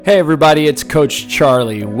Hey everybody, it's Coach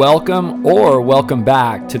Charlie. Welcome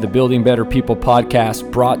back to the Building Better People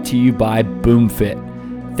podcast brought to you by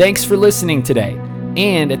BoomFit. Thanks for listening today.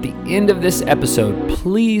 And at the end of this episode,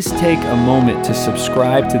 please take a moment to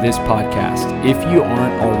subscribe to this podcast if you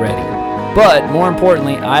aren't already. But more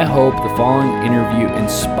importantly, I hope the following interview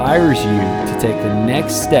inspires you to take the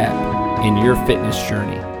next step in your fitness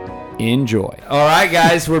journey. Enjoy. All right,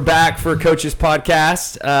 guys, we're back for Coach's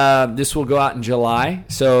podcast. This will go out in July.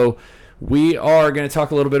 So we are going to talk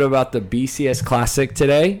a little bit about the BCS Classic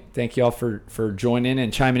today. Thank you all for joining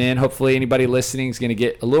and chiming in. Hopefully anybody listening is going to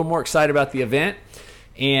get a little more excited about the event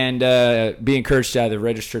and be encouraged to either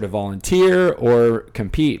register to volunteer or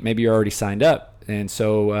compete. Maybe you're already signed up, and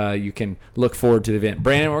so you can look forward to the event.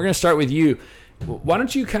 Brandon, we're going to start with you. Why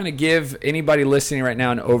don't you kind of give anybody listening right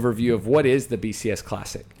now an overview of what is the BCS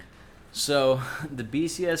Classic? So the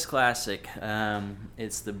BCS Classic,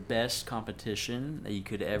 it's the best competition that you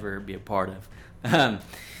could ever be a part of.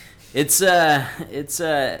 It's an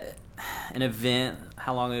event.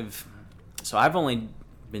 So I've only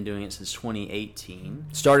been doing it since 2018.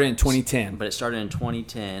 Started in 2010. But it started in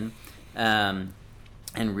 2010. And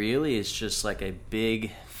really it's just like a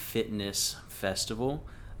big fitness festival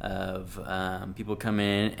of people coming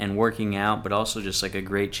in and working out, but also just like a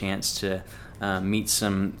great chance to meet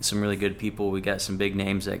some really good people. We got some big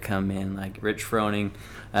names that come in, like Rich Froning,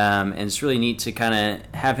 and it's really neat to kind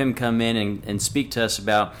of have him come in and speak to us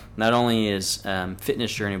about not only his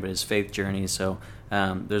fitness journey, but his faith journey. So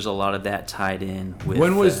there's a lot of that tied in with.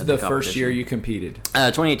 When was the first year you competed?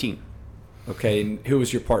 2018. Okay, and who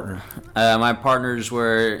was your partner? My partners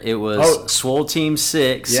was Swole Team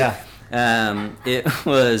 6. Yeah. It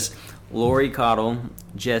was Lori Cottle,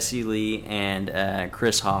 Jesse Lee, and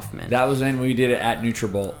Chris Hoffman. That was when we did it at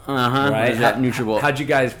NutriBolt. Right? At NutriBolt. How'd you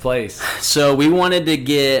guys place? So we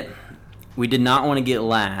did not want to get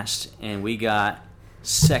last, and we got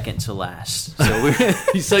second to last.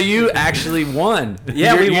 So you actually won.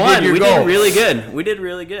 Yeah, we won. We did really good. We did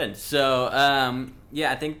really good. So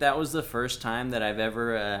I think that was the first time that I've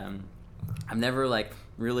never like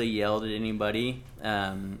really yelled at anybody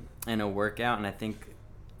in a workout, and I think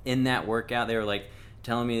in that workout they were like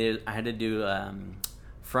telling me I had to do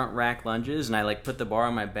front rack lunges, and I like put the bar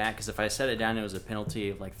on my back because if I set it down it was a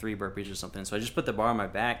penalty of like 3 burpees or something. So I just put the bar on my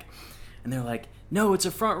back, and they're like, "No, it's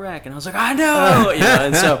a front rack," and I was like, "I know,"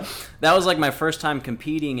 And so that was like my first time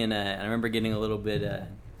competing, and I remember getting a little bit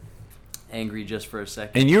angry just for a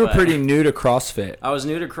second. And you were pretty new to CrossFit. I was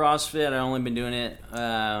new to CrossFit. I'd only been doing it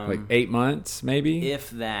like 8 months, maybe,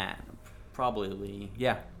 if that, probably,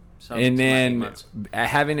 yeah. So and then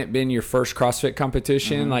having it been your first CrossFit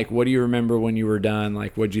competition, like what do you remember when you were done?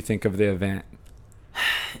 Like what did you think of the event?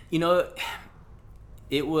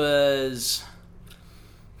 It was,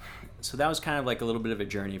 so that was kind of like a little bit of a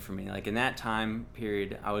journey for me. Like in that time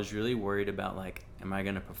period, I was really worried about like, am I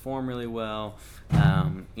going to perform really well?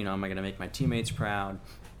 Am I going to make my teammates proud?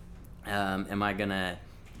 Am I going to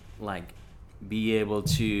like be able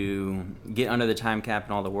to get under the time cap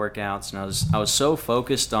and all the workouts? And I was so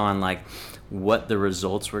focused on like what the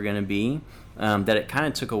results were going to be that it kind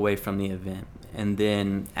of took away from the event. And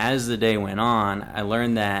then as the day went on, I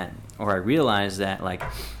realized that like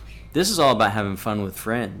this is all about having fun with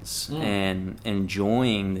friends and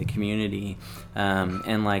enjoying the community.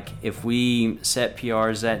 And like if we set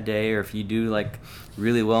PRs that day, or if you do like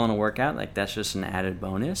really well in a workout, like that's just an added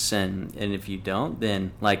bonus. And if you don't,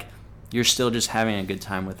 then like you're still just having a good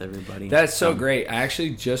time with everybody. That's so great. I actually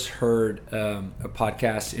just heard a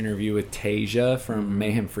podcast interview with Tasia from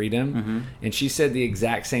Mayhem Freedom, and she said the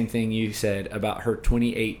exact same thing you said about her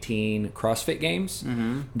 2018 CrossFit Games,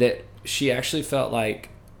 that she actually felt like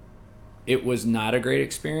it was not a great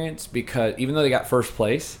experience because even though they got first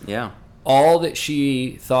place, all that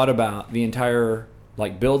she thought about the entire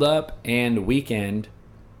like build up and weekend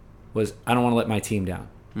was, I don't want to let my team down.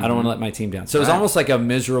 I don't want to let my team down. So it was almost like a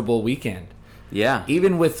miserable weekend. Yeah.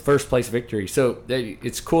 Even with first place victory. So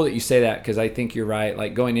it's cool that you say that because I think you're right.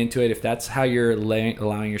 Like going into it, if that's how you're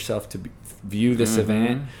allowing yourself to view this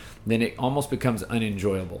event, then it almost becomes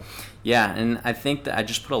unenjoyable. Yeah, and I think that I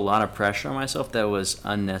just put a lot of pressure on myself that was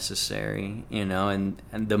unnecessary, and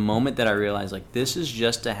the moment that I realized like this is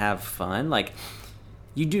just to have fun, like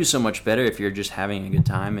you do so much better if you're just having a good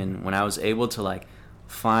time. And when I was able to like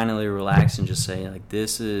finally relax and just say like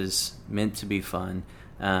this is meant to be fun,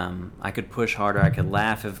 I could push harder, I could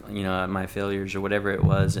laugh at my failures or whatever it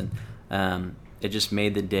was, and it just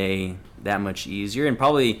made the day that much easier and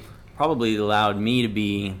probably allowed me to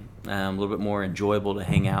be a little bit more enjoyable to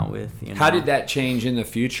hang out with. How did that change in the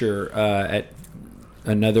future at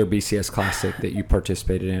another BCS Classic that you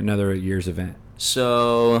participated in, another year's event?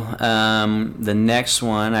 So the next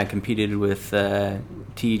one I competed with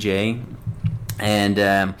TJ, and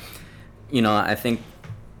I think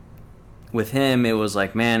with him it was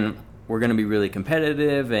like, man, we're gonna be really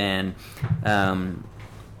competitive, and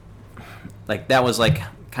like that was like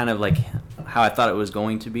kind of like how I thought it was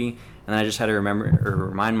going to be, and I just had to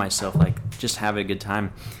remind myself, like, just have a good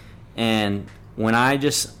time. And when I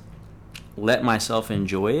just let myself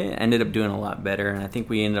enjoy it, I ended up doing a lot better, and I think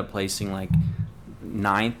we ended up placing like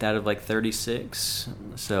 9th out of like 36.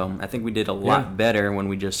 So I think we did a lot better when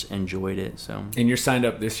we just enjoyed it. So. And you're signed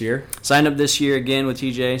up this year? Signed up this year again with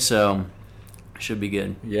TJ, so should be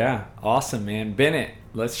good. Yeah, awesome, man. Bennett,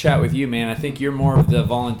 let's chat with you, man. I think you're more of the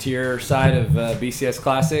volunteer side of BCS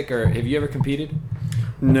Classic, or have you ever competed?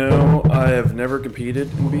 No, I have never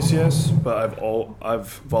competed in BCS, but I've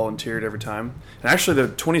volunteered every time. And actually, the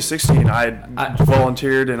 2016, I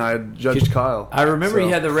volunteered and I judged Kyle. I remember you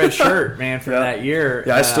had the red shirt, man, from that year.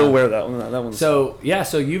 Yeah, I still wear that one. That one's so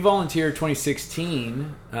you volunteered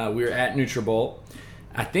 2016. We were at NutriBullet.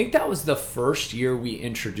 I think that was the first year we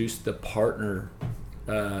introduced the partner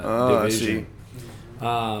division. I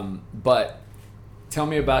see. But tell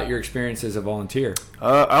me about your experience as a volunteer.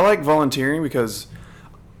 I like volunteering because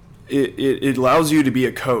it allows you to be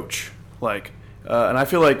a coach, and I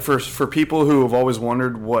feel like for people who have always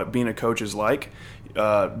wondered what being a coach is like,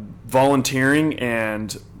 volunteering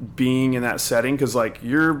and being in that setting, because like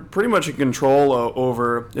you're pretty much in control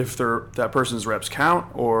over if that person's reps count,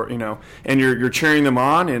 or and you're cheering them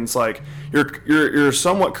on, and it's like you're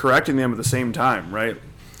somewhat correcting them at the same time, right?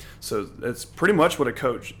 So it's pretty much what a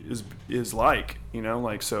coach is like,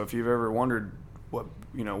 so if you've ever wondered what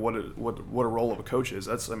a role of a coach is,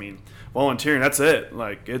 volunteering, that's it.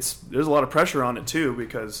 Like there's a lot of pressure on it too,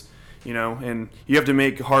 because and you have to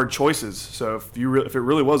make hard choices. So if it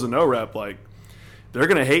really was a no rep, like they're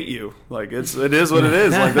gonna hate you. Like it is what it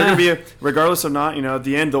is. Like they're gonna be regardless of not, at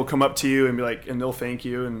the end they'll come up to you and be like, and they'll thank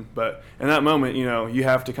you, but in that moment, you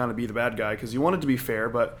have to kind of be the bad guy because you want it to be fair,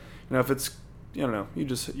 but if it's you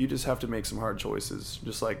just have to make some hard choices,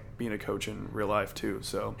 just like being a coach in real life too.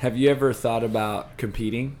 So, have you ever thought about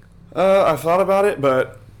competing? I've thought about it,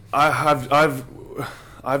 but I've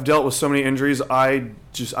dealt with so many injuries. I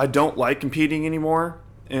don't like competing anymore,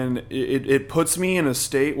 and it puts me in a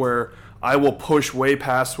state where I will push way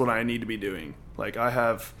past what I need to be doing. Like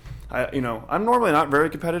I'm normally not very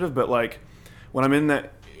competitive, but like when I'm in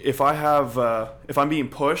that. If I'm being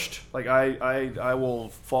pushed, like I will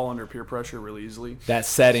fall under peer pressure really easily. That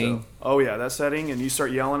setting. That setting, and you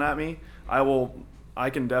start yelling at me, I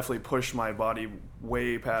can definitely push my body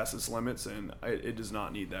way past its limits, and it does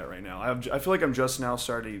not need that right now. I feel like I'm just now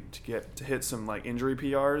starting to hit some like injury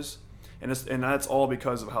PRs, and that's all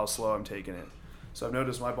because of how slow I'm taking it. So I've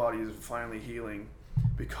noticed my body is finally healing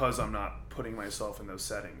because I'm not putting myself in those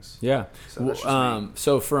settings. Yeah.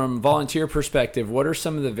 So from volunteer perspective, what are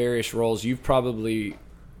some of the various roles? You've probably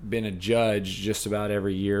been a judge just about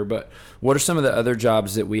every year, but what are some of the other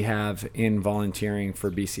jobs that we have in volunteering for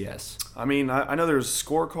BCS? I know there's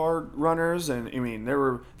scorecard runners, and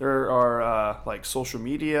there are like social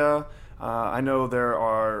media. I know there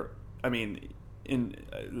are. There's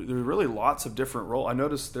really lots of different roles. I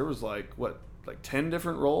noticed there was like 10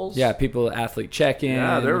 different roles. Yeah, people, athlete check-in.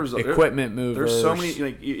 Yeah, there's equipment movers. There's so many.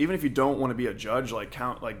 Like even if you don't want to be a judge,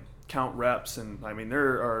 count reps, and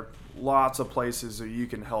there are lots of places that you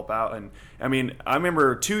can help out. And I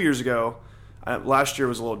remember 2 years ago. Last year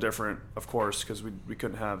was a little different, of course, because we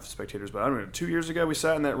couldn't have spectators. But I remember 2 years ago we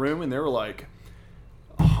sat in that room and there were like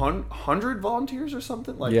 100 volunteers or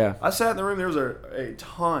something. I sat in the room. There was a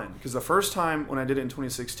ton, because the first time when I did it in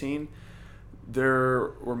 2016,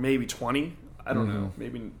 there were maybe 20. I don't know,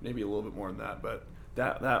 maybe a little bit more than that. But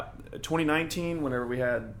that 2019, whenever we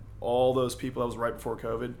had all those people, that was right before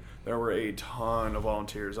COVID, there were a ton of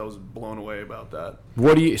volunteers. I was blown away about that.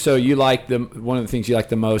 So you like one of the things you like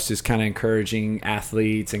the most is kind of encouraging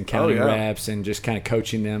athletes and counting reps and just kind of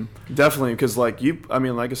coaching them? Definitely, because like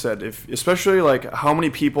I said, especially like how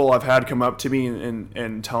many people I've had come up to me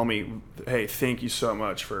and tell me, hey, thank you so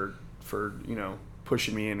much for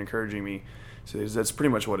pushing me and encouraging me. So that's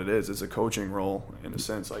pretty much what it is. It's a coaching role in a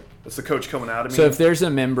sense. Like it's the coach coming out of me. So if there's a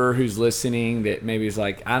member who's listening that maybe is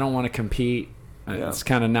like, I don't want to compete, it's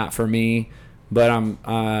kind of not for me, but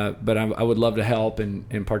I would love to help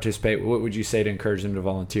and participate. What would you say to encourage them to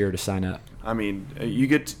volunteer, to sign up?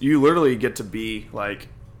 You literally get to be like,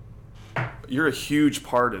 you're a huge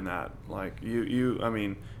part in that. Like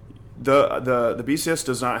the BCS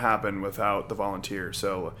does not happen without the volunteers.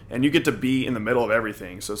 So, and you get to be in the middle of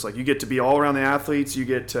everything. So it's like you get to be all around the athletes. You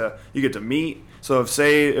get to meet. So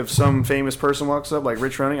if some famous person walks up, like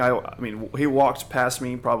Rich Froning, I mean, he walked past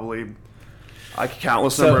me probably a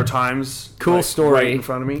countless number of times. Cool like, story. Right in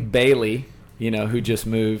front of me. Bailey, who just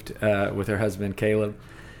moved with her husband Caleb.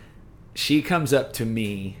 She comes up to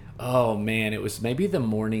me. Oh man, it was maybe the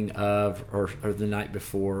morning of or the night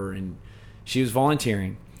before, and she was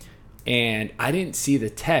volunteering. And I didn't see the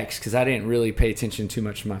text because I didn't really pay attention too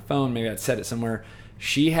much to my phone. Maybe I'd set it somewhere.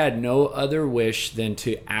 She had no other wish than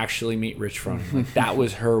to actually meet Rich Froning. Like, that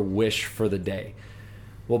was her wish for the day.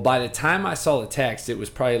 Well, by the time I saw the text, it was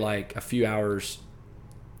probably like a few hours,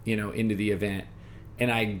 into the event.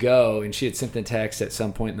 And I go, and she had sent the text at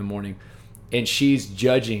some point in the morning. And she's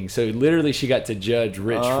judging. So literally she got to judge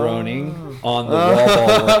Rich Froning on the wall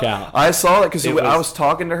ball workout. I saw it because I was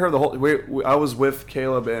talking to her the whole. I was with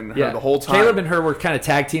Caleb and her the whole time. Caleb and her were kind of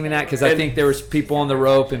tag teaming that because I think there was people on the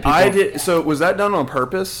rope and people. I did. So was that done on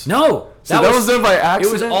purpose? No. So that was done by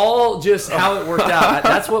accident? It was all just how it worked out.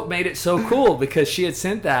 That's what made it so cool because she had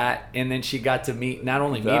sent that and then she got to not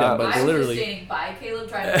only meet him, but I literally. was just standing by Caleb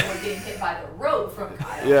trying to avoid getting hit by the rope from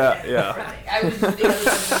Kyle. Yeah. I was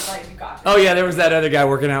just like, you got Oh yeah, there was that other guy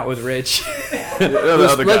working out with Rich.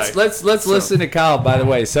 Let's listen to Kyle, by the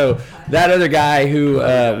way. So that other guy who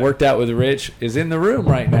worked out with Rich is in the room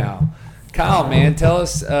right now. Kyle, man, tell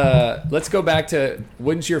us. Let's go back to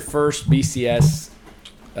when's your first BCS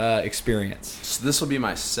experience? So this will be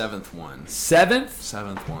my seventh one.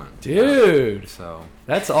 Seventh one, dude. So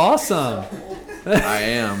that's awesome. I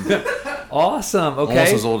am awesome. Okay,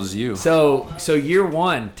 almost as old as you. So year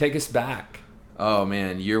one, take us back. Oh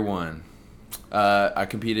man, year one. I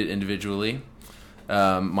competed individually.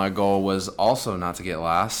 My goal was also not to get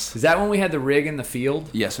last. Is that when we had the rig in the field?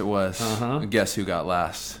 Yes, it was. Guess who got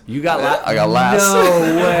last? You got last? I got last.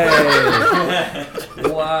 No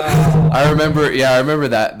way. Wow. I remember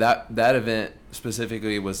that event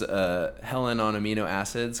specifically was Helen on amino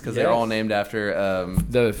acids because they're all named after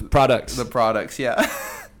the products. The products, yeah.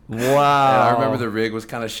 Wow. And I remember the rig was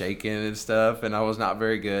kind of shaking and stuff, and I was not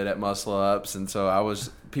very good at muscle ups, and so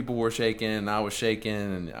people were shaking and I was shaking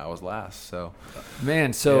and I was last. So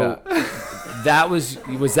man, that was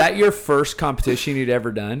that your first competition you'd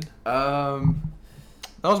ever done? That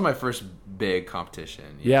was my first big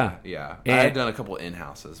competition. Yeah. I had done a couple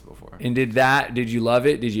in-houses before. And did you love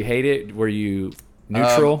it? Did you hate it? Were you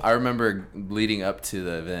neutral? I remember leading up to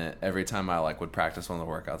the event, every time I would practice one of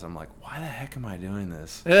the workouts, I'm like, why the heck am I doing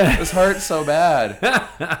this? This hurts so bad.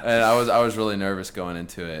 And I was really nervous going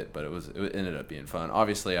into it, but it ended up being fun.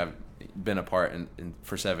 Obviously, I've been a part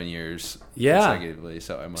for 7 years consecutively,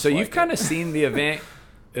 so I must. So you've kind of seen the event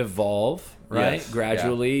evolve, right? Yes,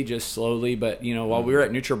 gradually, just slowly, but while we were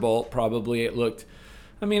at NutriBulk, probably it looked.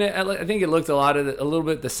 I mean, I think it looked a little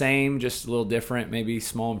bit the same, just a little different, maybe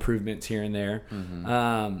small improvements here and there.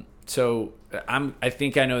 Mm-hmm. So I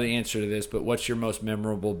think I know the answer to this, but what's your most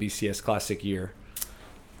memorable BCS Classic year?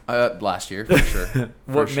 Last year, for sure.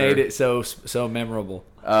 What made it so memorable?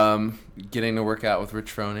 Getting to work out with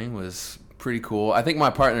Rich Froning was pretty cool. I think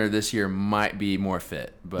my partner this year might be more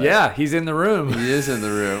fit, but yeah, he's in the room. He is in the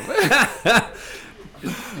room.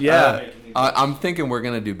 Yeah. I'm thinking we're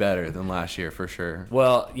going to do better than last year for sure.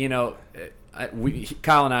 Well,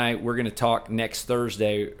 Kyle and I, we're going to talk next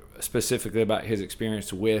Thursday specifically about his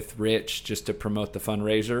experience with Rich just to promote the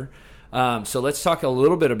fundraiser. So let's talk a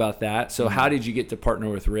little bit about that. So how did you get to partner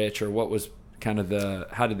with Rich, or what was kind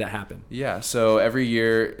of how did that happen? Yeah, so every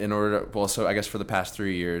year so I guess for the past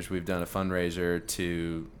 3 years, we've done a fundraiser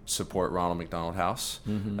to support Ronald McDonald House.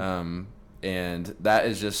 Mm-hmm. And that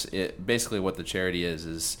is just it. Basically what the charity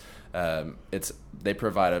is they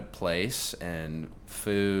provide a place and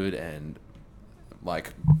food and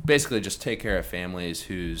basically just take care of families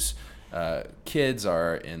whose kids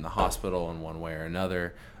are in the hospital in one way or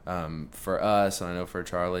another. For us, and I know for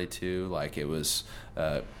Charlie too, it was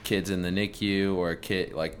kids in the NICU or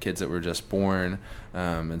kids that were just born,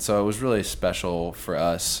 and so it was really special for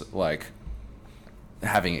us,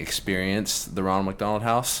 having experienced the Ronald McDonald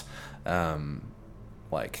House,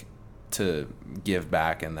 to give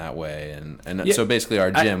back in that way, and so basically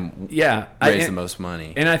our gym raised the most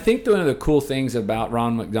money. And I think one of the cool things about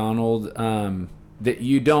Ron McDonald that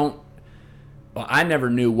you don't. Well, I never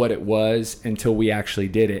knew what it was until we actually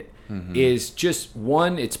did it. Mm-hmm. Is just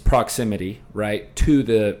one, it's proximity, right, to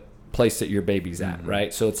the place that your baby's at, mm-hmm.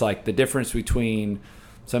 right? So it's the difference between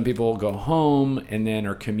some people go home and then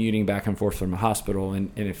are commuting back and forth from a hospital, and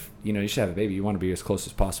if you should have a baby, you want to be as close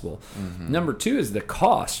as possible. Mm-hmm. Number two is the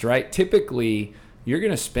cost, right? Typically, you're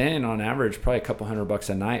going to spend on average probably a couple $100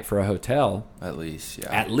 a night for a hotel. At least,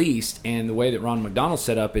 yeah. At least. And the way that Ronald McDonald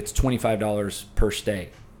set up, it's $25 per stay,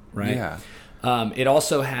 right? Yeah. It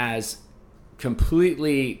also has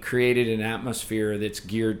completely created an atmosphere that's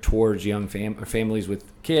geared towards young families with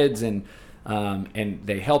kids, and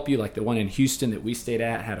they help you. Like the one in Houston that we stayed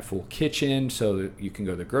at had a full kitchen so that you can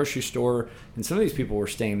go to the grocery store. And some of these people were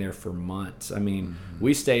staying there for months. I mean,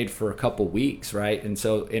 we stayed for a couple weeks, right?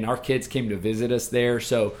 And our kids came to visit us there.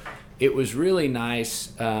 So it was really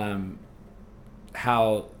nice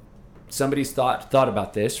how somebody's thought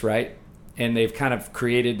about this, right? And they've kind of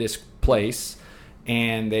created this place,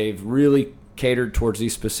 and they've really catered towards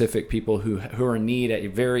these specific people who are in need at a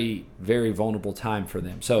very, very vulnerable time for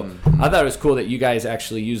them. So I thought it was cool that you guys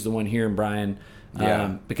actually used the one here in Bryan,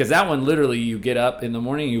 because that one, literally, you get up in the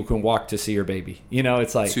morning, you can walk to see your baby. You know,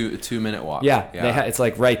 it's like a 2-minute walk. Yeah, it's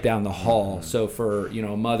like right down the hall. So for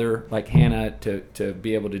a mother like Hannah to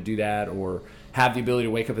be able to do that, or have the ability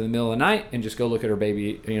to wake up in the middle of the night and just go look at her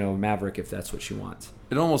baby, Maverick, if that's what she wants.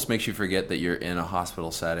 It almost makes you forget that you're in a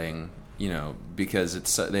hospital setting,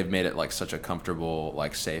 because they've made it like such a comfortable,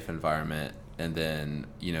 like safe environment. And then,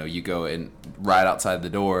 you go in right outside the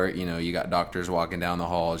door, you got doctors walking down the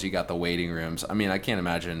halls, you got the waiting rooms. I mean, I can't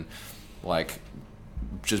imagine like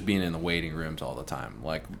just being in the waiting rooms all the time.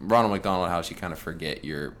 Like Ronald McDonald House, you kind of forget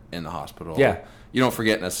you're in the hospital. Yeah. You don't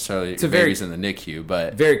forget necessarily your baby's in the NICU,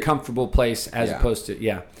 but very comfortable place as opposed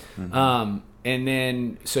to, and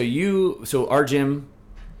then, so our gym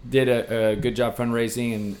did a good job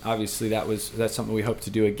fundraising, and obviously that's something we hope to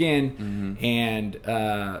do again. And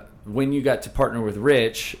when you got to partner with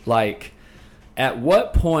Rich, like, at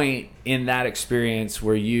what point in that experience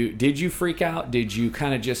did you freak out? Did you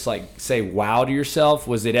kind of just like say wow to yourself?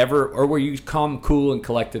 Was it ever, or were you calm, cool, and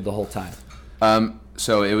collected the whole time?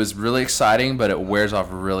 So it was really exciting, but it wears off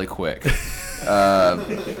really quick.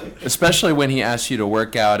 Especially when he asked you to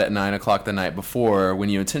work out at 9 o'clock the night before, when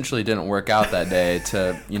you intentionally didn't work out that day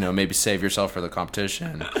to, maybe save yourself for the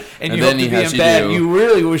competition. And you then hope to be in bed. You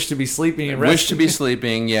really wish to be sleeping and resting. Wish to be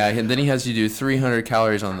sleeping, yeah. And then he has you do 300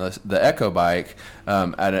 calories on the Echo bike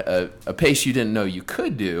at a pace you didn't know you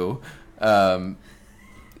could do. I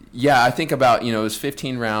think about, it was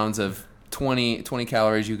 15 rounds of 20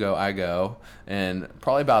 calories, you go, I go. And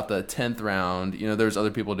probably about the 10th round, there's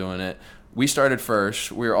other people doing it. We started first.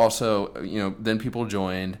 We were also, then people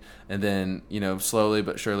joined, and then, slowly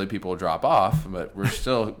but surely people drop off, but we're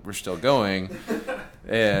still going.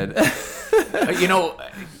 And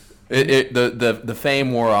the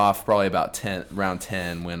fame wore off probably about round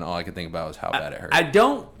 10, when all I could think about was how bad it hurt. I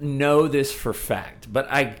don't know this for fact, but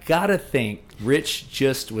I gotta think Rich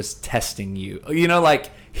just was testing you. Like,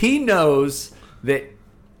 he knows that,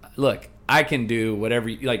 look, I can do whatever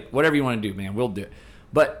you want to do, man. We'll do it.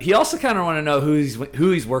 But he also kind of want to know who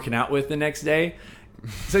he's working out with the next day.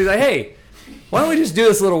 So he's like, hey, why don't we just do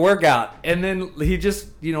this little workout? And then he just,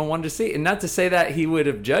 wanted to see. And not to say that he would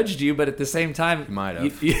have judged you, but at the same time, he might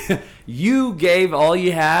have. You gave all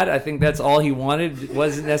you had. I think that's all he wanted.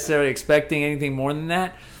 Wasn't necessarily expecting anything more than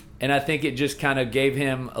that. And I think it just kind of gave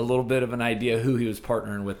him a little bit of an idea who he was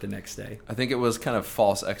partnering with the next day. I think it was kind of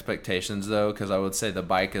false expectations, though, because I would say the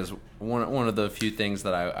bike is one of the few things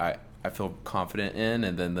that I feel confident in.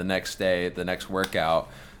 And then the next day, the next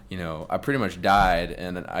workout, I pretty much died.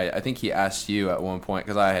 And I think he asked you at one point,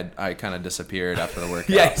 because I kind of disappeared after the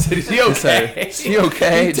workout. Yeah, he said, is he okay? Is he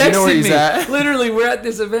okay? Do you know where he's at? Literally, we're at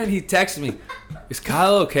this event. He texted me, is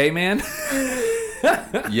Kyle okay, man?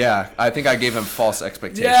 Yeah, I think I gave him false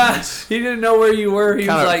expectations. Yeah, he didn't know where you were. He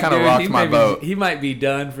was like, dude, rocked my boat. He might be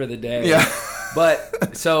done for the day. Yeah.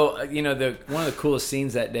 But so one of the coolest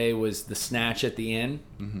scenes that day was the snatch at the end.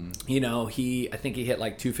 Mm-hmm. I think he hit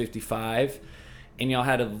like 255, and y'all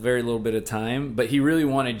had a very little bit of time, but he really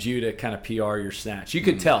wanted you to kind of PR your snatch. You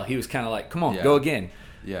could tell he was kind of like, come on, go again.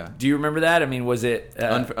 Yeah. Do you remember that? I mean, was it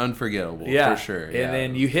unforgettable? Yeah, for sure. Yeah. And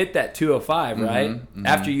then you hit that 205, right? Mm-hmm.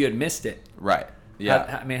 After you had missed it. Right.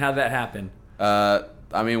 Yeah. How'd that happen?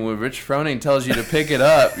 When Rich Froning tells you to pick it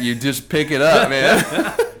up, you just pick it up, man.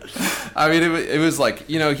 I mean, it was like,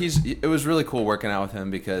 it was really cool working out with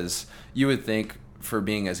him, because you would think, for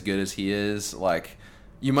being as good as he is, like,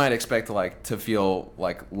 you might expect to feel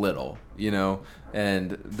like little,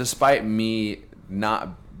 and despite me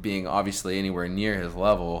not being obviously anywhere near his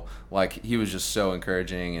level, like, he was just so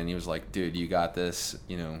encouraging, and he was like, dude, you got this,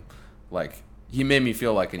 like, he made me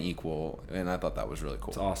feel like an equal, and I thought that was really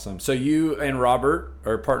cool. That's awesome. So you and Robert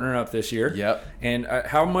are partnering up this year. Yep. And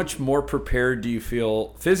how much more prepared do you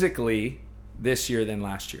feel physically this year than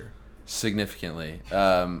last year? Significantly.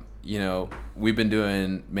 You know, we've been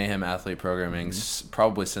doing Mayhem Athlete Programming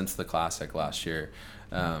probably since the Classic last year.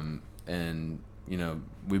 And, you know,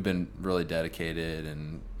 we've been really dedicated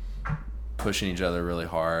and pushing each other really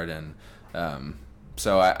hard. And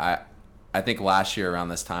so I think last year around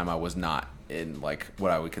this time I was not in like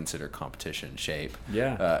what I would consider competition shape.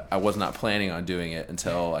 Yeah. I was not planning on doing it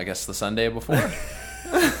until I guess the Sunday before.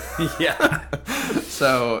 Yeah.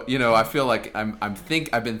 So, you know, I feel like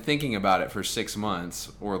I've been thinking about it for 6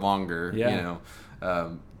 months or longer, Yeah. you know.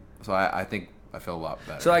 So I think I feel a lot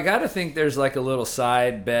better. So I got to think there's like a little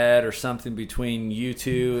side bet or something between you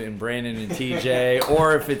two and Brandon and TJ,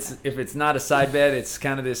 or if it's not a side bet, it's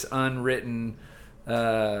kind of this unwritten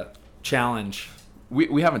challenge.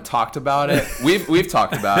 We haven't talked about it. We've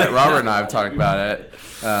talked about it. Robert and I have talked about it.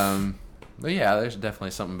 But yeah, there's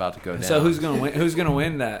definitely something about to go down. So who's gonna win? Who's gonna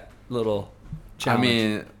win that little challenge? I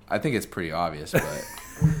mean, I think it's pretty obvious, but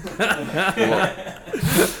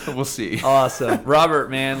we'll see. Awesome, Robert,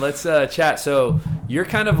 man. Let's chat. So you're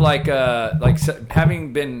kind of like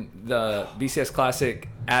having been the BCS Classic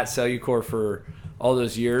at Cellucor for all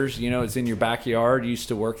those years. You know, it's in your backyard. You used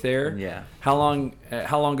to work there. Yeah. How long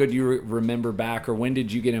ago do you remember back, or when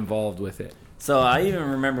did you get involved with it? So I even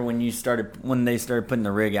remember when they started putting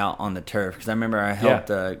the rig out on the turf, because I remember I helped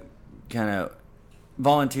kind of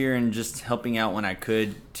volunteer and just helping out when I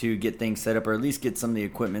could to get things set up, or at least get some of the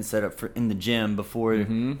equipment set up in the gym before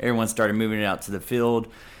everyone started moving it out to the field.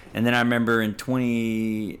 And then I remember in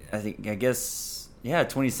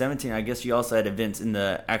 2017, I guess you also had events in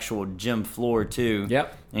the actual gym floor too.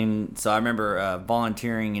 Yep. And so I remember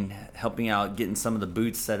volunteering and helping out, getting some of the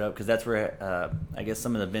booths set up, because that's where I guess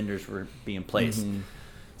some of the vendors were being placed. Mm-hmm.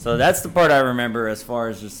 So that's the part I remember as far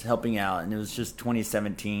as just helping out. And it was just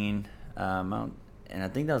 2017. And I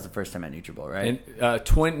think that was the first time at NutriBolt, right? And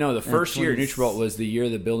the first year at NutriBolt was the year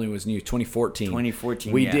the building was new, 2014.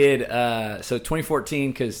 2014, We yeah. did, so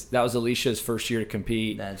 2014, because that was Alicia's first year to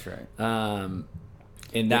compete. That's right.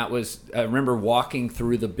 And that was, I remember walking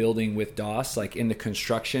through the building with Doss, like in the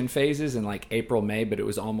construction phases in like April, May, but it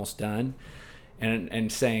was almost done.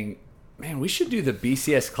 And saying, man, we should do the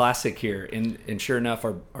BCS Classic here. And sure enough,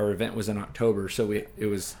 our event was in October. So it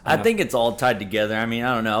was. I think it's all tied together. I mean,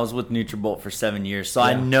 I don't know. I was with NutriBolt for 7 years, so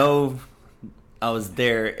I Yeah. know I was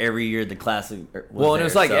there every year the Classic was Well, and there, it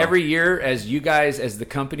was like so. every year as you guys, as the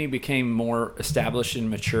company became more established and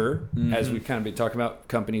mature, as we've kind of been talking about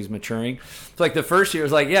companies maturing. It's like the first year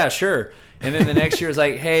was like, yeah, sure. And then the next year was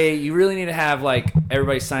like, hey, you really need to have like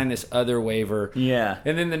everybody sign this other waiver. Yeah.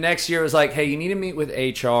 And then the next year was like, hey, you need to meet with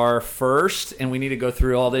HR first, and we need to go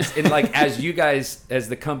through all this. And like as you guys, as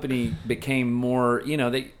the company became more, you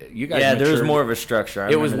know, you guys. Yeah, there was matured. more of a structure. I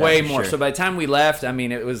It was remember that way for more. sure. So by the time we left, I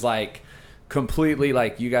mean, it was like completely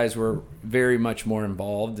like you guys were very much more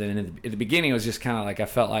involved. And at the beginning, it was just kind of like I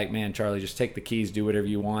felt like, man, Charlie, just take the keys, do whatever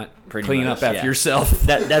you want, Pretty clean much, up after yeah. yourself.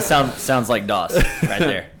 that sounds like DOS right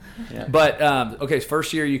there. Yeah. But okay,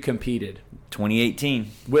 first year you competed.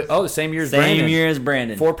 2018. The same year as Same Brandon. year as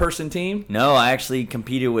Brandon. 4-person team. No, I actually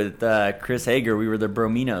competed with Chris Hager. We were the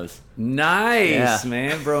Brominos. Nice, Yeah.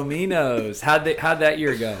 man. Brominos. How'd that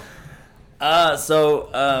year go?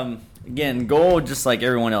 Again, goal, just like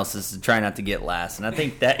everyone else, is to try not to get last. And I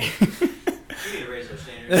think that... We need to raise our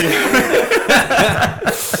standards.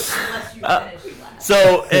 Unless you finish last.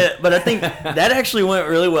 So, but I think that actually went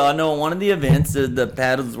really well. I know on one of the events, the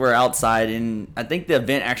paddles were outside, and I think the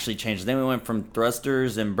event actually changed. Then we went from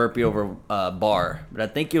thrusters and burpee over bar. But I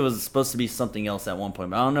think it was supposed to be something else at one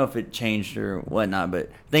point. But I don't know if it changed or whatnot.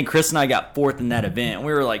 But I think Chris and I got 4th in that event. And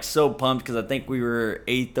we were like so pumped because I think we were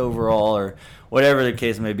 8th overall or whatever the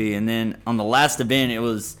case may be. And then on the last event, it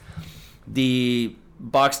was the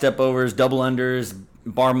box step overs, double unders,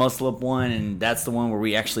 bar muscle up one, and that's the one where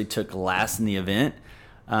we actually took last in the event.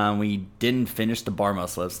 We didn't finish the bar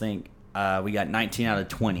muscle ups. I think we got 19 out of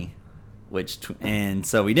 20, and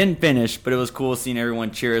so we didn't finish, but it was cool seeing everyone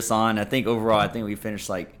cheer us on. I think overall, we finished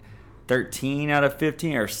like 13 out of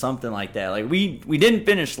 15 or something like that. Like we didn't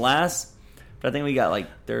finish last, but I think we got like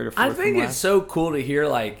 3rd or 4th. I think from it's last. so cool to hear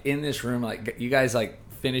like in this room, like you guys like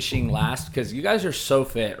finishing last because you guys are so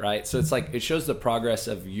fit, right? So it's like it shows the progress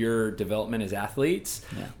of your development as athletes.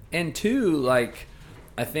 Yeah. And two, like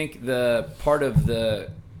I think the part of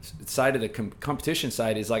the side of the competition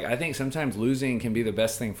side is like I think sometimes losing can be the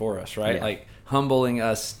best thing for us, right? Yeah. Like humbling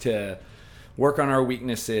us to work on our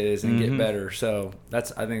weaknesses and get better. So I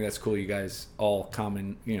think that's cool. You guys all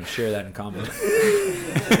share that in common.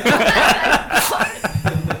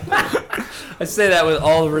 I say that with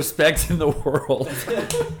all the respect in the world.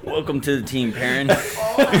 Welcome to the team, Perrin. In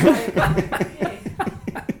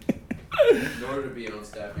order to to be on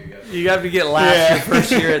staff, You got to get last your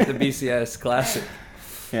first year at the BCS Classic.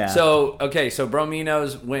 Yeah. So, okay, so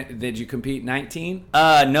Brominos, did you compete 19?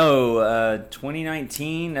 No,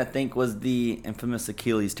 2019 I think was the infamous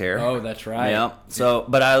Achilles tear. Oh, that's right. Yeah. So,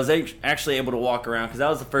 but I was actually able to walk around because that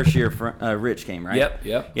was the first year Rich came, right?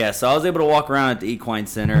 Yep. Yeah. So I was able to walk around at the Equine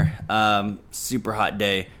Center. Super hot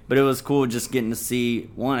day, but it was cool just getting to see.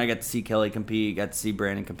 One, I got to see Kelly compete, got to see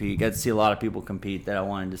Brandon compete, got to see a lot of people compete that I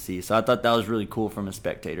wanted to see. So I thought that was really cool from a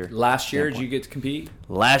spectator. Last year, did standpoint. you get to compete?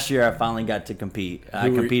 Last year, I finally got to compete. I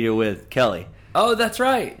competed with Kelly. Oh, that's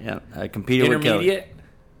right. Yeah, I competed with Kelly. Intermediate?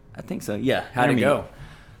 I think so. Yeah. How'd it go?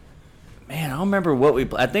 Man, I don't remember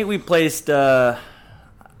what I think we placed. I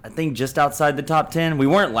think just outside the top 10. We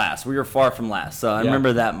weren't last. We were far from last. So I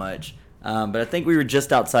remember that much. But I think we were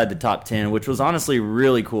just outside the top 10, which was honestly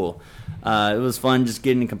really cool. It was fun just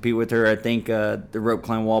getting to compete with her. I think the rope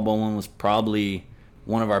climb wall ball one was probably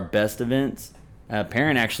one of our best events.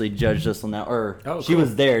 Perrin actually judged us on that, she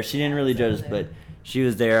was there. She didn't really judge us, but she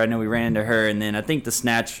was there. I know we ran into her, and then I think the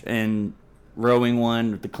snatch and rowing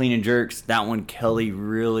one with the clean and jerks, that one Kelly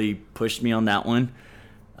really pushed me on that one.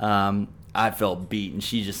 I felt beat, and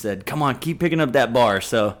she just said, "Come on, keep picking up that bar."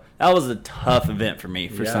 So that was a tough event for me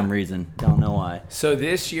for some reason. Don't know why. So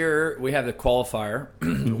this year we have the qualifier.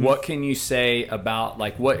 What can you say about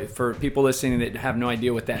what for people listening that have no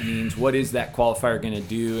idea what that means? What is that qualifier going to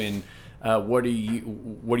do, and what are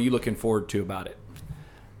you looking forward to about it?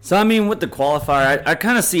 So I mean, with the qualifier, I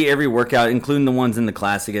kind of see every workout, including the ones in the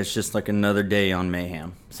Classic, as just like another day on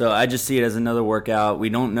Mayhem. So I just see it as another workout. We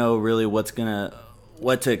don't know really what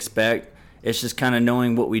to expect. It's just kind of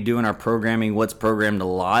knowing what we do in our programming, what's programmed a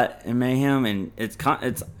lot in Mayhem, and it's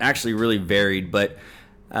actually really varied. But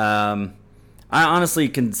I honestly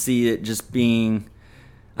can see it just being.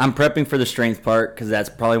 I'm prepping for the strength part because that's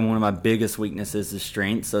probably one of my biggest weaknesses is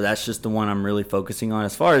strength. So that's just the one I'm really focusing on.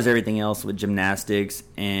 As far as everything else with gymnastics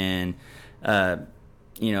and all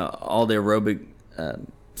the aerobic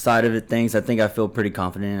side of it, things I think I feel pretty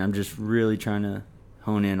confident in. I'm just really trying to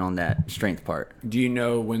hone in on that strength part. Do you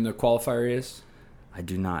know when the qualifier is? I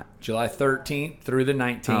do not. July 13th through the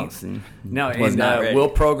 19th. No, Was not ready. we'll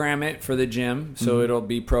program it for the gym, so it'll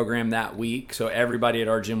be programmed that week. So everybody at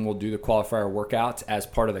our gym will do the qualifier workouts as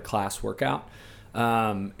part of the class workout.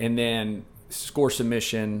 And then score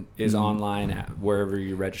submission is online at wherever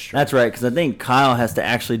you register. That's right, because I think Kyle has to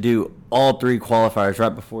actually do all 3 qualifiers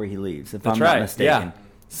right before he leaves, if I'm not mistaken. Yeah.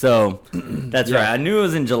 So that's right. I knew it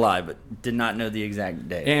was in July, but did not know the exact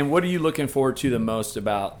date. And what are you looking forward to the most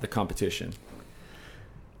about the competition?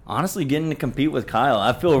 Honestly, getting to compete with Kyle,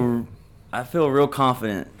 I feel real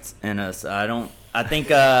confident in us. I think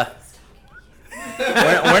we're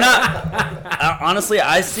not. Honestly,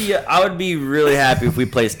 I would be really happy if we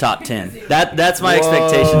placed top 10. That's my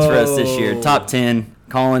expectations for us this year. Top 10,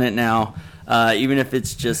 calling it now. Even if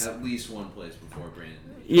it's just at least one place before Brandon.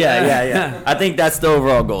 Yeah. I think that's the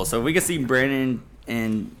overall goal. So if we can see Brandon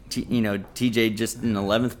and TJ just in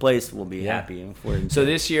 11th place, we'll be happy. So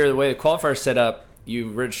this year, the way the qualifier is set up, you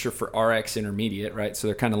register for RX Intermediate, right? So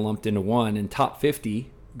they're kind of lumped into one, and top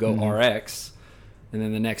 50 go RX, and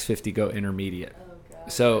then the next 50 go Intermediate.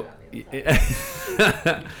 So,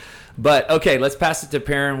 but okay, let's pass it to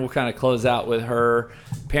Perrin. We'll kind of close out with her.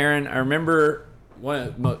 Perrin, I remember one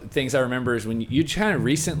of the things I remember is when you kind of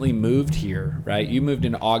recently moved here, right? You moved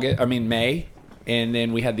in May, and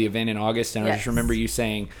then we had the event in August, and I just remember you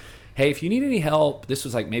saying, "Hey, if you need any help," this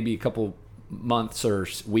was like maybe a couple months or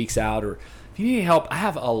weeks out, or if you need any help, I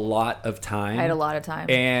have a lot of time. I had a lot of time.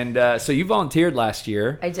 And so you volunteered last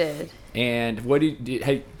year. I did. And what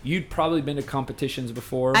you'd probably been to competitions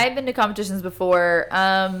before? I've been to competitions before.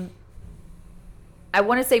 I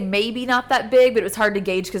want to say maybe not that big, but it was hard to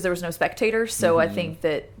gauge because there was no spectators. So I think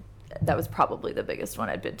that was probably the biggest one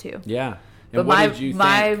I'd been to. Yeah. And but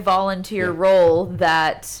my volunteer role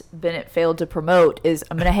that Bennett failed to promote is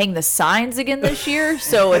I'm going to hang the signs again this year.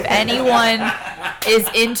 So if anyone is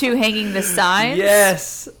into hanging the signs.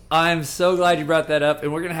 Yes. I'm so glad you brought that up.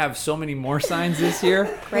 And we're going to have so many more signs this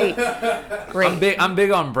year. Great. I'm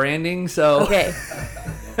big on branding. So. Okay.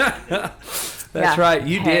 That's right.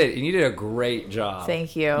 You did. And you did a great job.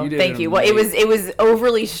 Thank you. Thank you. Well, it was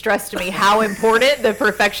overly stressed to me how important the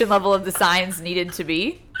perfection level of the signs needed to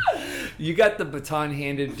be. You got the baton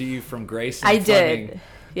handed to you from Grayson I Fleming, did.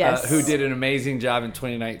 Yes. Who did an amazing job in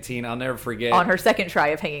 2019. I'll never forget. On her second try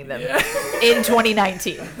of hanging them in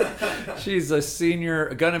 2019. She's a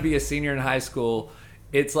senior, going to be a senior in high school.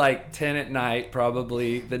 It's like 10 at night,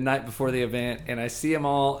 probably the night before the event. And I see them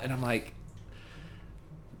all and I'm like,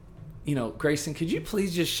 Grayson, could you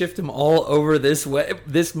please just shift them all over this way,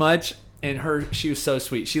 this much? And she was so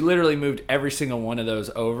sweet. She literally moved every single one of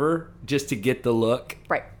those over just to get the look.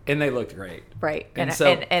 Right. And they looked great. Right. And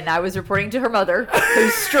and I was reporting to her mother, who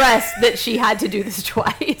stressed that she had to do this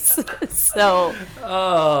twice. So.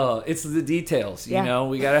 Oh, it's the details. You know,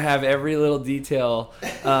 we got to have every little detail.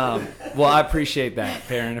 Well, I appreciate that,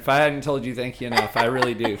 Perrin. If I hadn't told you thank you enough, I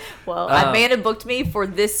really do. Well, Amanda booked me for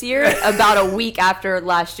this year about a week after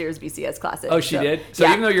last year's BCS Classic. Oh, she did? So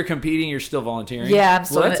even though you're competing, you're still volunteering? Yeah, I'm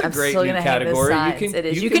still, well, that's a great new category.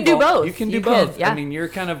 You can do both. You can do both. Yeah. I mean, you're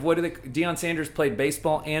kind of, Deion Sanders played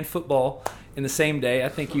baseball and football in the same day. I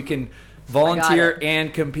think you can volunteer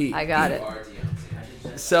and compete. I got it.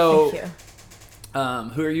 So,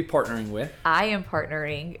 who are you partnering with? I am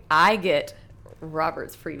partnering. I get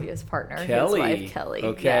Robert's previous partner, Kelly. his wife, Kelly.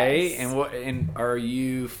 Okay. Yes. And how are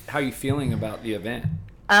you feeling about the event?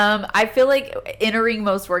 I feel like entering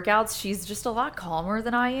most workouts, she's just a lot calmer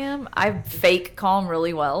than I am. I fake calm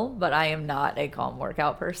really well, but I am not a calm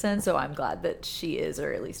workout person, so I'm glad that she is,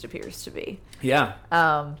 or at least appears to be. Yeah.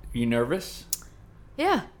 You nervous?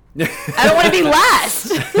 Yeah. I don't want to be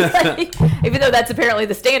last. Even though that's apparently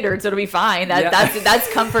the standard, so it'll be fine.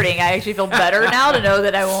 That's comforting. I actually feel better now to know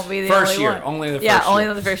that I won't be the first only year. one. Only the first year. Yeah,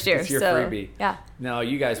 only the first year. It's your so, freebie. Yeah. No,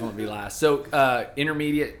 you guys won't be last. So,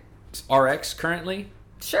 intermediate RX currently?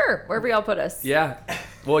 Sure, wherever y'all put us. Yeah.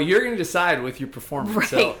 Well, you're going to decide with your performance. Right,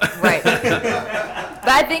 so. Right. But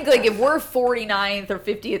I think like if we're 49th or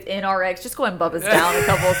 50th in RX, just go ahead and bump us down a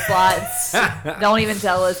couple of slots. Don't even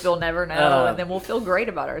tell us. We'll never know. And then we'll feel great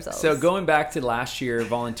about ourselves. So going back to last year,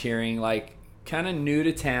 volunteering, like kind of new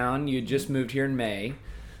to town. You just moved here in May.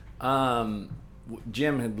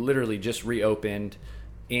 Gym had literally just reopened.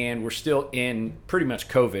 And we're still in pretty much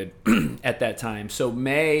COVID at that time. So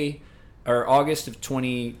August of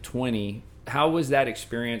 2020, how was that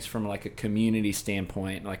experience from like a community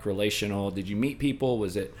standpoint, like relational? Did you meet people?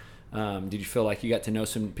 Was it, did you feel like you got to know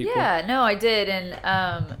some people? Yeah, no, I did. And,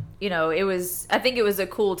 I think it was a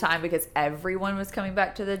cool time because everyone was coming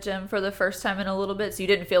back to the gym for the first time in a little bit. So you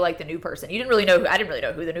didn't feel like the new person. I didn't really know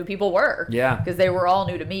who the new people were. Yeah. Because they were all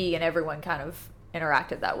new to me and everyone kind of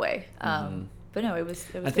interacted that way. But no, it was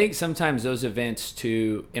I think sometimes those events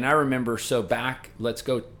too, and I remember, let's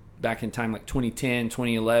go back in time, like 2010,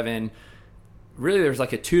 2011, really there's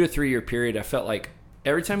like a 2 to 3 year period. I felt like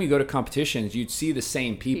every time you go to competitions, you'd see the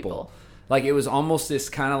same people. Like it was almost this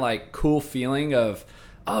kind of like cool feeling of,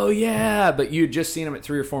 oh yeah, but you'd just seen them at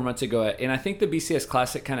 3 or 4 months ago. And I think the BCS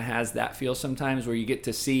Classic kind of has that feel sometimes where you get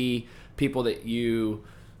to see people that you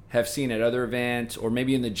have seen at other events or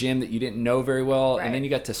maybe in the gym that you didn't know very well. Right. And then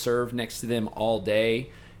you got to serve next to them all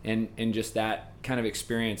day. And just that kind of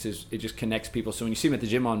experience it just connects people. So when you see them at the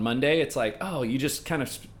gym on Monday, it's like, oh, you just kind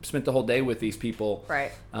of spent the whole day with these people,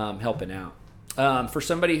 right? Helping out. For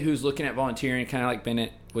somebody who's looking at volunteering, kind of like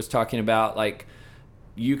Bennett was talking about, like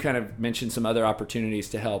you kind of mentioned some other opportunities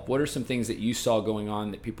to help. What are some things that you saw going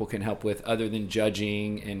on that people can help with other than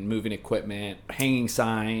judging and moving equipment, hanging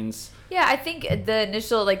signs? Yeah, I think the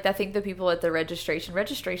initial, I think the people at the registration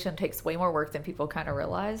takes way more work than people kind of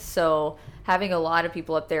realize. So having a lot of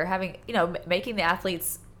people up there, making the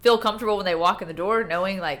athletes feel comfortable when they walk in the door,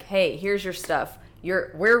 knowing like, hey, here's your stuff.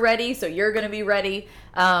 We're ready, so you're going to be ready.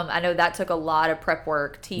 I know that took a lot of prep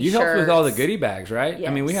work, T-shirts. You helped with all the goodie bags, right? Yes.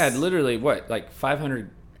 I mean, we had literally,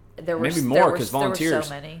 500, maybe more because volunteers. There were so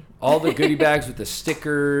many. All the goodie bags with the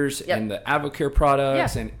stickers and the AdvoCare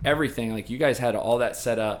products and everything. Like, you guys had all that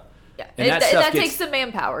set up. Yeah. And that takes some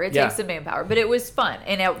manpower. It takes some manpower. But it was fun.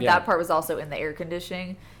 And that part was also in the air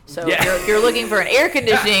conditioning. So if you're looking for an air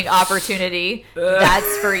conditioning opportunity,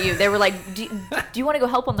 that's for you. They were like, do you want to go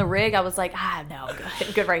help on the rig? I was like, no,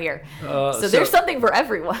 good right here. So there's something for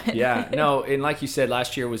everyone. Yeah, no, and like you said,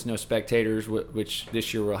 last year was no spectators, which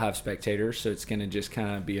this year we'll have spectators. So it's going to just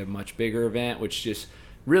kind of be a much bigger event, which just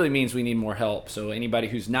really means we need more help. So anybody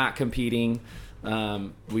who's not competing,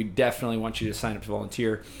 we definitely want you to sign up to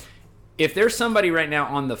volunteer. If there's somebody right now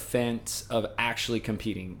on the fence of actually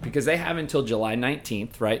competing, because they have until July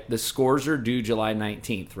 19th, right? The scores are due July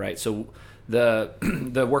 19th, right? So the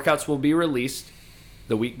workouts will be released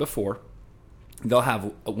the week before. They'll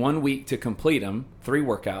have 1 week to complete them, 3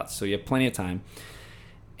 workouts, so you have plenty of time.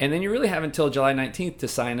 And then you really have until July 19th to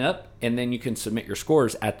sign up, and then you can submit your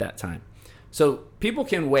scores at that time. So people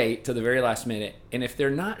can wait to the very last minute, and if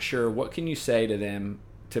they're not sure, what can you say to them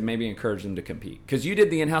to maybe encourage them to compete? Because you did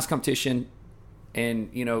the in-house competition, and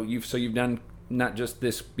you've done not just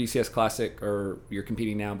this BCS Classic, or you're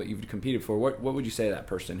competing now, but you've competed for. What would you say to that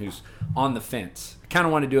person who's on the fence? I kind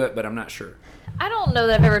of want to do it, but I'm not sure. I don't know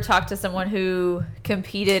that I've ever talked to someone who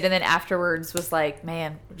competed and then afterwards was like,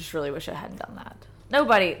 man, I just really wish I hadn't done that.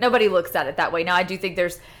 Nobody looks at it that way. Now, I do think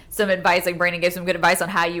there's some advice, like Brandon gave some good advice on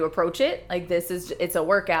how you approach it. Like, it's a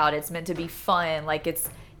workout. It's meant to be fun. Like,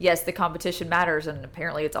 yes, the competition matters, and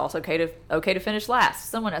apparently it's also okay to finish last.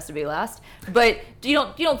 Someone has to be last, but you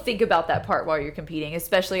don't think about that part while you're competing.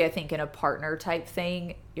 Especially, I think, in a partner type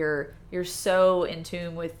thing, you're so in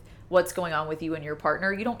tune with what's going on with you and your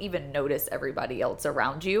partner, you don't even notice everybody else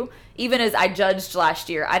around you. Even as I judged last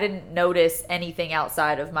year, I didn't notice anything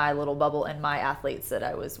outside of my little bubble and my athletes that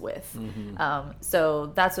I was with.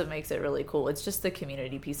 So that's what makes it really cool. It's just the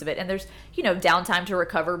community piece of it. And there's, downtime to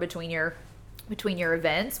recover between your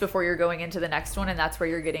events before you're going into the next one. And that's where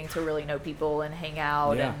you're getting to really know people and hang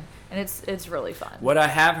out. Yeah. And it's really fun. What I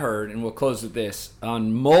have heard, and we'll close with this,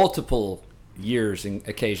 on multiple years and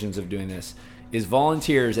occasions of doing this, is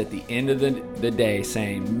volunteers at the end of the day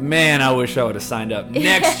saying, man, I wish I would have signed up.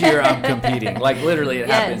 Next year I'm competing. Like, literally, it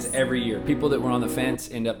happens every year. People that were on the fence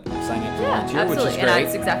end up signing up to volunteer, absolutely. which is great. And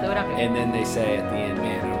that's exactly what I'm doing. And then they say at the end,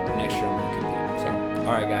 man, next year I'm going to compete. So,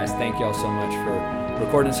 all right, guys, thank y'all so much for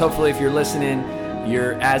recording this. Hopefully, if you're listening,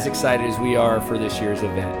 you're as excited as we are for this year's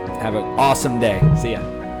event. Have an awesome day. See ya.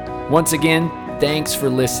 Once again, thanks for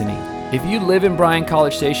listening. If you live in Bryan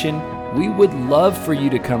College Station, we would love for you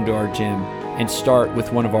to come to our gym and start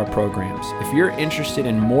with one of our programs. If you're interested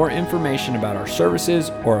in more information about our services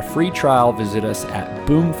or a free trial, visit us at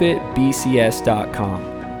boomfitbcs.com.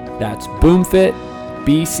 That's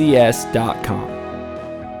boomfitbcs.com.